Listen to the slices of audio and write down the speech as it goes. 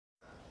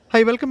Hi,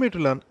 welcome you to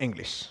learn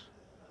English.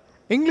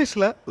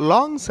 இங்கிலீஷில்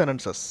long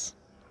sentences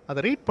அதை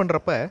read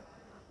பண்ணுறப்ப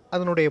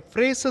அதனுடைய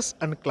ஃப்ரேசஸ்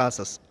அண்ட்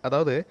கிளாஸஸ்,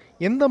 அதாவது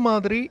எந்த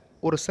மாதிரி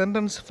ஒரு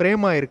சென்டென்ஸ்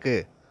ஃப்ரேம் ஆகிருக்கு,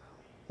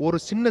 ஒரு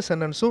சின்ன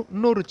சென்டென்ஸும்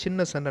இன்னொரு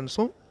சின்ன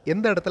சென்டென்ஸும்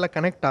எந்த இடத்துல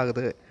கனெக்ட்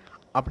ஆகுது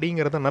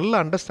அப்படிங்கிறத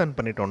நல்லா அண்டர்ஸ்டாண்ட்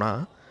பண்ணிட்டோன்னா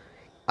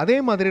அதே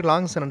மாதிரி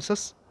லாங்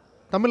சென்டென்சஸ்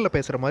தமிழில்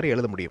பேசுகிற மாதிரி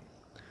எழுத முடியும்.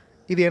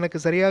 இது எனக்கு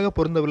சரியாக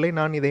பொருந்தவில்லை,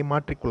 நான் இதை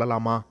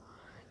மாற்றிக்கொள்ளலாமா,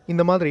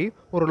 இந்த மாதிரி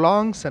ஒரு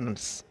லாங்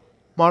சென்டென்ஸ்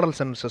மாடல்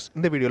சென்டென்சஸ்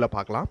இந்த வீடியோவில்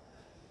பார்க்கலாம்.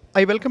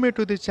 I welcome you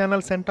to the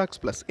channel Sen Talks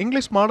Plus.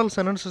 English model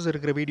sentences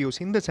இருக்கிற வீடியோஸ்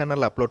இந்த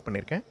சேனலில் அப்லோட்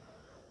பண்ணியிருக்கேன்.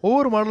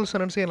 ஒவ்வொரு மாடல்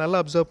சென்டென்ஸையும் நல்லா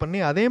அப்சர்வ் பண்ணி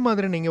அதே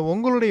மாதிரி நீங்கள்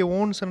உங்களுடைய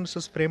ஓன்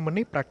சென்டென்சஸ் ஃப்ரேம்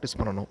பண்ணி ப்ராக்டிஸ்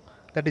பண்ணணும்.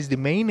 That is the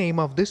main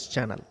aim of this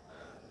channel.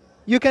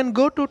 You can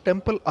go to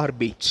temple R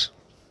beach.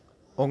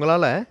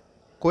 உங்களால்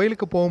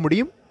கோயிலுக்கு போக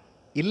முடியும்,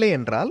 இல்லை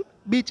என்றால்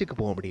பீச்சுக்கு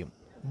போக முடியும்.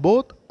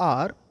 Both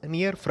are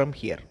near from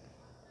here.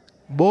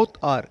 Both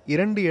are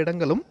இரண்டு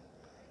இடங்களும்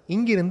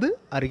இங்கிருந்து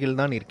அருகில்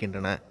தான்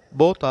இருக்கின்றன.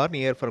 Both are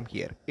near from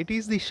here. It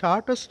is the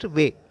shortest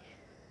way.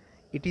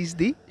 It is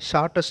the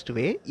shortest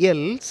way.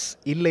 Else,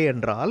 இல்லை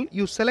என்றால்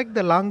you select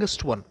the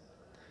longest one.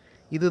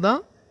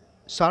 இதுதான்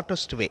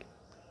shortest way.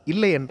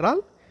 இல்லை என்றால்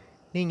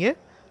நீங்கள்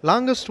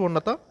longest one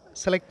தான்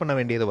செலக்ட் பண்ண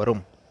வேண்டியது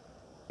வரும்.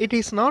 It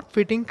is not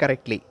fitting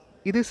correctly.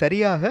 இது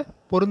சரியாக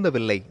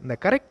பொருந்தவில்லை. இந்த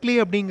correctly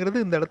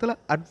அப்படிங்கிறது இந்த இடத்துல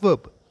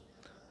adverb.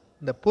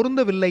 இந்த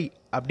பொருந்தவில்லை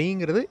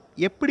அப்படிங்கிறது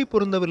எப்படி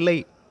பொருந்தவில்லை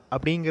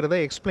அப்படிங்கிறத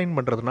எக்ஸ்பிளைன்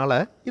பண்ணுறதுனால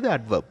இது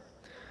adverb.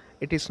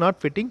 It is not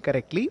fitting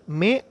correctly.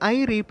 May I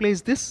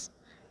replace this?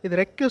 இது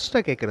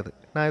ரெக்வெஸ்ட்டாக கேட்குறது.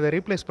 நான் இதை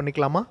ரீப்ளேஸ்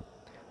பண்ணிக்கலாமா?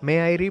 மே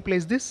ஐ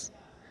ரீப்ளேஸ் திஸ்?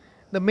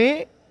 இந்த மே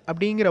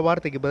அப்படிங்கிற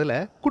வார்த்தைக்கு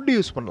பதிலாக குட்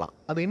யூஸ் பண்ணலாம்.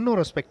 அது இன்னும்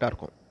ரெஸ்பெக்டாக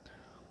இருக்கும்.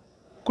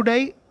 Good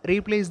I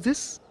replace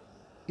this?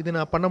 இது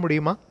நான் பண்ண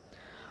முடியுமா?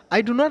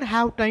 ஐ to not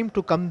have time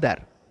to come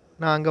there.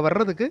 நான் அங்கே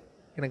வர்றதுக்கு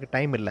எனக்கு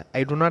டைம் இல்லை.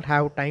 ஐ to not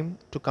have time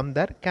to come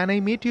there. Can I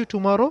meet you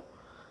tomorrow?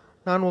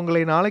 நான்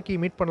உங்களை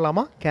நாளைக்கு மீட்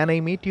பண்ணலாமா? Can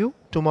I meet you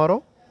tomorrow?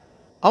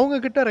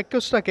 அவங்கக்கிட்ட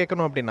ரெக்வெஸ்ட்டாக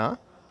கேட்கணும் அப்படின்னா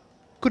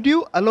good you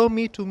allow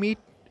me to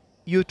meet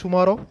you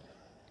tomorrow?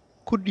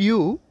 Good you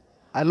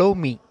allow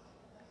me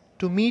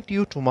to meet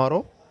you tomorrow?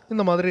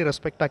 இந்த மாதிரி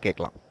ரெஸ்பெக்டாக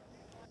கேட்கலாம்.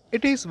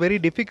 It is very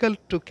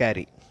difficult to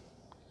carry.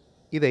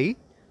 இதை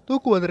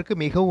தூக்குவதற்கு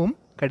மிகவும்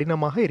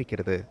கடினமாக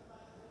இருக்கிறது.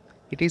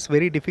 It is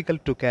very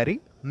difficult to carry.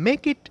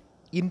 Make it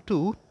into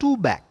 2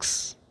 bags.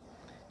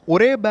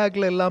 ஒரே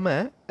பேக்கில்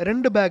இல்லாமல்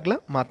 2 பேக்கில்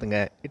மாற்றுங்க.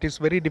 It is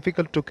very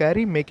difficult to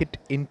carry. Make it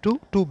into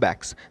 2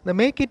 bags. இந்த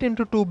மேக் இட்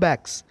இன்டு 2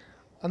 bags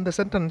அந்த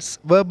சென்டென்ஸ்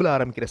வேர்பில்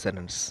ஆரம்பிக்கிற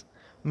சென்டென்ஸ்.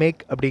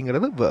 மேக்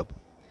அப்படிங்கிறது வேர்ப்.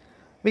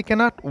 We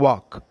cannot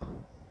walk.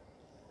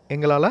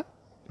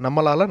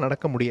 நம்மளால்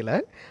நடக்க முடியலை.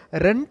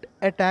 Rent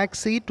a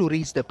taxi to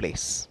reach the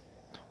place.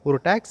 ஒரு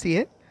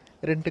டாக்ஸியை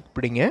ரெண்ட்டுக்கு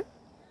பிடிங்க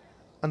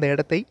அந்த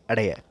இடத்தை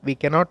அடைய. We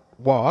cannot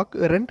walk.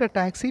 Rent a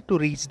taxi to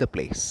reach the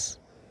place.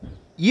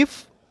 If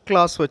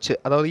class வச்சு,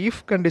 அதாவது இஃப்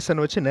கண்டிஷன்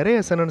வச்சு நிறைய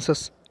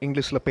சென்டென்சஸ்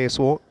இங்கிலீஷில்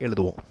பேசுவோம்,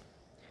 எழுதுவோம்.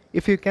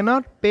 If you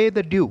cannot pay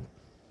the due,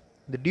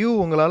 இந்த டியூ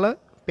உங்களால்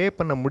பே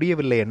பண்ண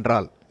முடியவில்லை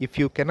என்றால், if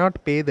you cannot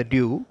pay the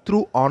due through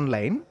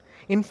online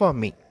inform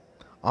me.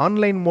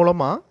 Online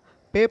மூலமாக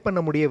பே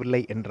பண்ண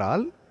முடியவில்லை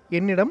என்றால்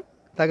என்னிடம்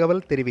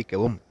தகவல்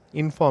தெரிவிக்கவும்.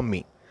 Inform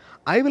me.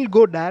 I will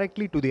go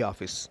directly to the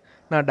office.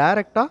 நான்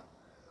டைரெக்டாக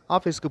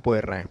ஆஃபீஸ்க்கு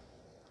போயிடுறேன்.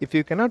 If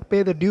you cannot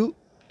pay the due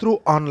through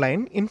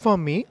online, inform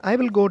me. I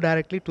will go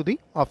directly to the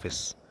office.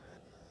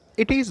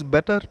 It is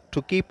better to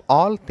keep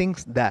all things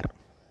there.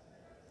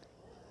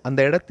 அந்த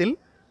இடத்தில்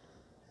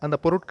அந்த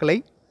பொருட்களை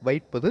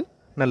வைப்பது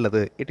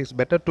நல்லது. It is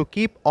better to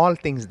keep all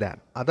things there.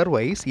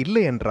 Otherwise,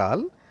 இல்லை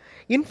என்றால்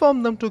inform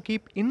them to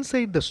keep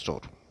inside the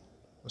store.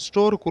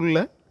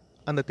 ஸ்டோருக்குள்ளே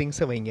அந்த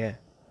திங்ஸை வைங்க.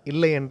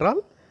 இல்லை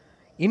என்றால்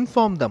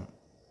inform them,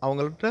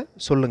 அவங்கள்ட்ட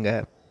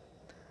சொல்லுங்கள்.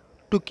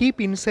 To keep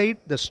inside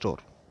the store,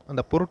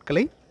 அந்த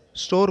பொருட்களை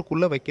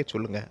ஸ்டோருக்குள்ளே வைக்க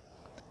சொல்லுங்கள்.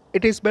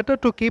 It is better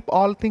to keep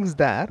all things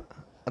there.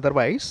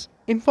 Otherwise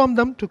inform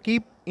them to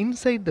keep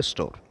inside the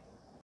store.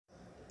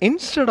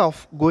 Instead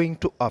of going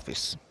to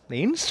office. இந்த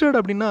இன்ஸ்டெட்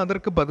அப்படின்னா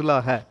அதற்கு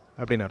பதிலாக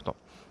அப்படின்னு அர்த்தம்.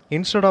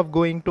 Instead of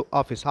going to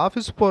office,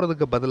 office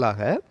போகிறதுக்கு பதிலாக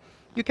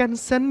you can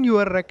send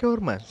your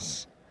requirements.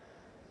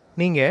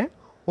 நீங்கள்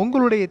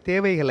உங்களுடைய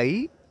தேவைகளை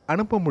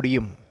அனுப்ப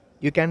முடியும்.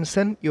 You can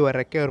send your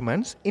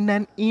requirements in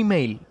an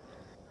email.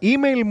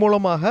 Email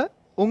மூலமாக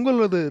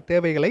உங்களது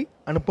தேவைகளை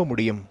அனுப்ப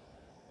முடியும்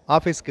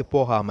ஆஃபீஸ்க்கு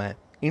போகாமல்.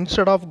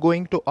 Instead of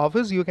going to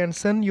office you can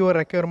send your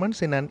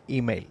requirements in an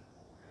email.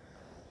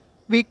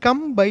 We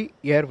come by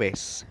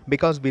Airways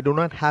because we to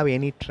not have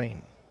any train.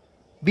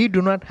 We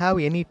to not have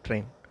any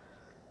train.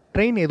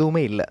 Train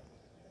எதுவுமே இல்லை.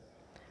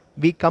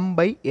 We come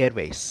by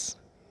Airways.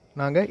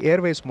 நாங்கள்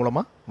Airways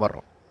மூலமாக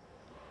வர்றோம்,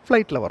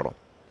 ஃப்ளைட்டில் வர்றோம்.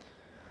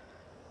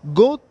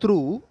 Go through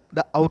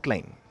the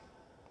outline.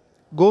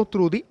 Go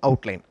through the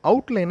outline.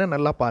 அவுட்லைனை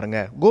நல்லா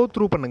பாருங்கள், go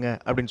through பண்ணுங்கள்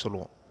அப்படின்னு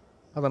சொல்லுவோம்.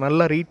 அதை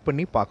நல்லா ரீட்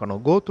பண்ணி பார்க்கணும்.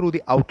 Go through the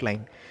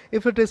outline.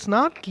 If it is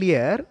not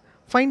clear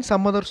find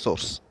some other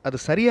source. அது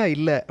சரியாக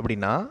இல்லை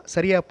அப்படின்னா,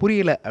 சரியாக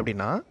புரியலை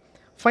அப்படின்னா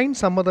ஃபைண்ட்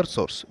சம் அதர்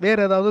சோர்ஸ்,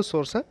 வேறு ஏதாவது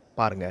சோர்ஸை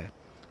பாருங்கள்.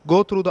 Go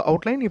through the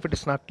outline. If it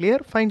is not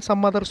clear find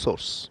some other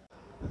source.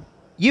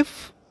 If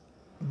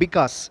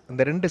because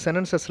இந்த ரெண்டு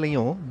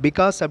சென்டென்சஸ்லையும்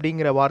பிகாஸ்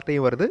அப்படிங்கிற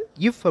வார்த்தையும் வருது,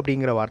 இஃப்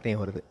அப்படிங்கிற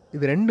வார்த்தையும் வருது.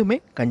 இது ரெண்டுமே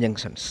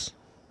conjunctions.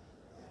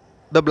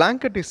 The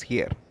blanket is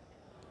here.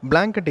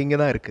 blanket இங்கே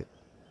தான் இருக்குது.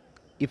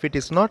 If it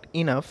is not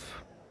enough,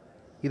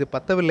 இது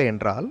பத்தவில்லை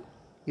என்றால்,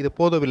 இது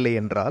போதவில்லை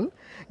என்றால்,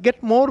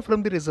 get more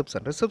from the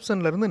reception.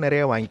 ரிசப்ஷன்லேருந்து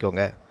நிறையா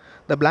வாங்கிக்கோங்க.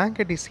 த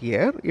blanket is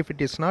here. If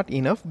it is not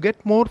enough,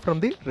 get more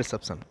from the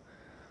reception.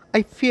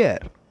 I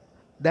fear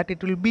that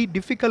it will be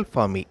difficult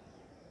for me.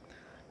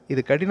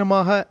 இது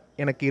கடினமாக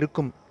எனக்கு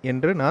இருக்கும்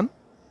என்று நான்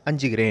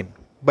அஞ்சுகிறேன்,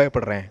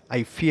 பயப்படுறேன். ஐ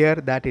fear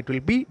that it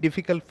will be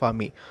difficult for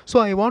me. So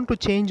I want to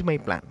change my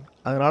plan.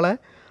 அதனால்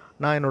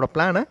நான் என்னோடய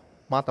பிளானை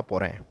மாற்ற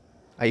போகிறேன்.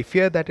 ஐ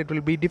fear that it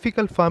will be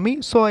difficult for me,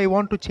 so I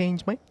want to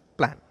change my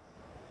plan.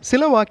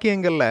 சில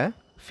வாக்கியங்களில்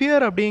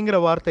ஃபியர் அப்படிங்கிற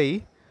வார்த்தை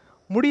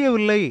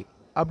முடியவில்லை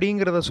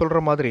அப்படிங்கிறத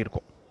சொல்கிற மாதிரி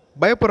இருக்கும்.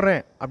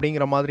 பயப்படுறேன்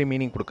அப்படிங்கிற மாதிரி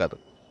மீனிங் கொடுக்காது.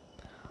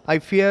 ஐ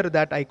fear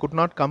that I could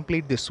not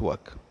complete this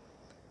work.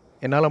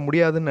 என்னால்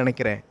முடியாதுன்னு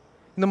நினைக்கிறேன்.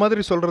 இந்த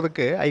மாதிரி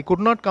சொல்கிறதுக்கு I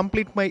could not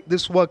complete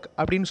this work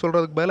அப்படின்னு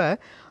சொல்கிறதுக்கு பதிலாக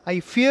ஐ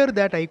fear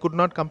that I could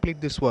not complete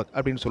this work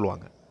அப்படின்னு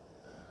சொல்லுவாங்க.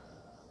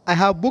 I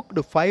have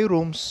booked 5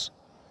 rooms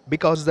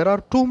because there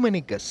are two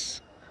many guests.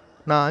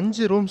 நான்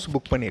 5 rooms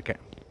புக்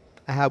பண்ணியிருக்கேன்.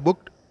 I have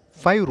booked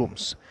 5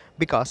 rooms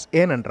because,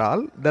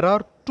 ஏனென்றால் there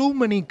are two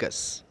many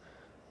guests,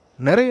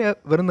 நிறைய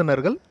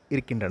விருந்தினர்கள்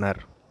இருக்கின்றனர்.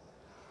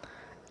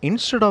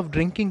 Instead of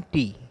drinking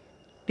tea,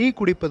 tea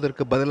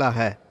குடிப்பதற்கு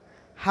பதிலாக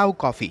ஹாவ்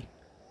காஃபி,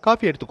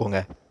 காஃபி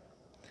எடுத்துக்கோங்க.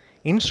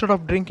 Instead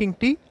of drinking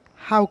tea,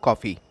 have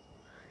coffee.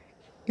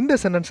 இந்த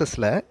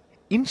சென்டென்சஸில்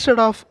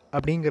இன்ஸ்டெட் ஆஃப்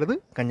அப்படிங்கிறது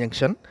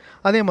கன்ஜங்ஷன்.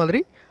 அதே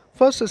மாதிரி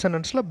ஃபர்ஸ்ட்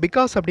சென்டென்ஸில்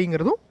பிகாஸ்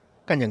அப்படிங்கிறதும்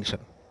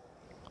conjunction.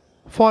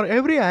 For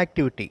every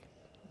activity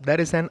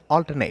there is an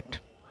alternate.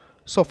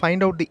 So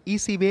find out the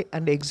easy way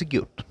and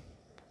execute.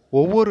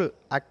 ஒவ்வொரு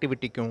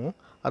ஆக்டிவிட்டிக்கும்,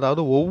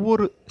 அதாவது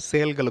ஒவ்வொரு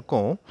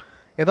செயல்களுக்கும்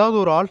ஏதாவது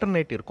ஒரு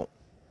ஆல்டர்னேட் இருக்கும்.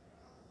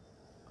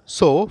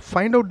 So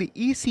find out the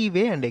easy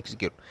way and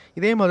execute.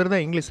 இதே மாதிரி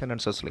தான் இங்கிலீஷ்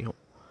சென்டென்சஸ்லையும்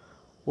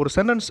ஒரு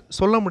சென்டென்ஸ்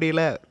சொல்ல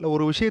முடியல, இல்லை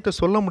ஒரு விஷயத்தை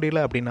சொல்ல முடியல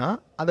அப்படின்னா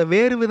அதை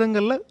வேறு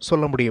விதங்களில்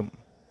சொல்ல முடியும்.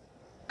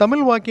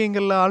 தமிழ்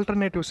வாக்கியங்களில்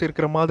ஆல்டர்னேட்டிவ்ஸ்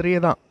இருக்கிற மாதிரியே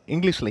தான்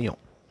இங்கிலீஷ்லேயும்.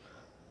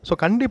 ஸோ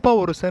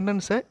கண்டிப்பாக ஒரு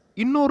சென்டென்ஸை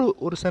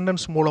ஒரு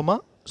சென்டென்ஸ் மூலமாக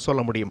சொல்ல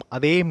முடியும்,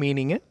 அதே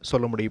மீனிங்கை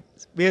சொல்ல முடியும்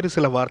வேறு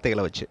சில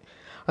வார்த்தைகளை வச்சு.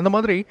 அந்த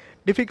மாதிரி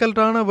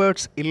டிஃபிகல்ட்டான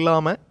வேர்ட்ஸ்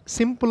இல்லாமல்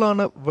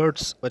சிம்பிளான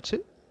வேர்ட்ஸ் வச்சு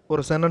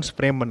ஒரு சென்டென்ஸ்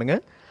ஃப்ரேம்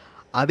பண்ணுங்கள்.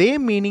 அதே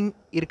மீனிங்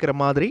இருக்கிற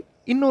மாதிரி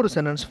இன்னொரு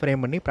சென்டென்ஸ்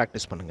ஃப்ரேம் பண்ணி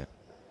ப்ராக்டிஸ் பண்ணுங்கள்.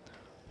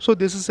 So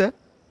this is a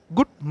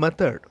good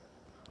method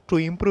to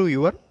improve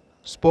your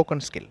spoken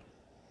skill.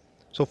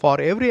 So for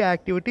every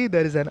activity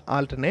there is an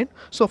alternate.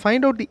 So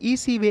find out the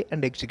easy way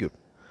and execute.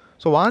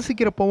 So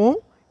வாசிக்கிறப்பவும்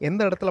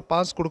எந்த இடத்துல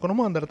pass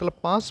கொடுக்கணுமோ அந்த இடத்துல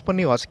pass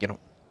பண்ணி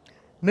வாசிக்கணும்,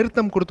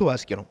 நிறுத்தம் கொடுத்து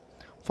வாசிக்கணும்.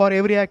 For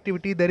every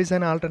activity there is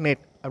an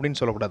alternate அப்படின்னு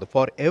சொல்லக்கூடாது.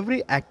 For every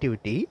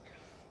activity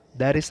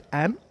there is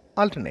an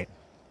alternate.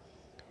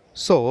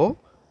 So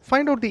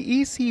find out the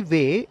easy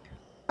way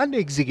and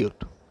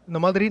execute.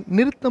 இந்த மாதிரி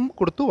நிறுத்தம்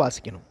கொடுத்து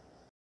வாசிக்கணும்.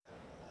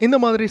 இந்த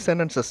மாதிரி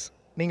சென்டென்சஸ்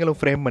நீங்களும்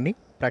ஃப்ரேம் பண்ணி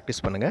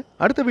ப்ராக்டிஸ் பண்ணுங்கள்.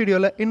 அடுத்த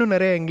வீடியோவில் இன்னும்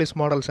நிறைய இங்கிலீஷ்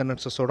மாடல்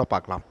சென்டென்சஸோடு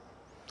பார்க்கலாம்.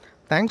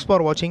 தேங்க்ஸ்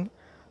ஃபார் வாட்சிங்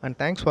and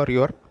thanks for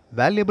your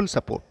valuable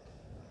support.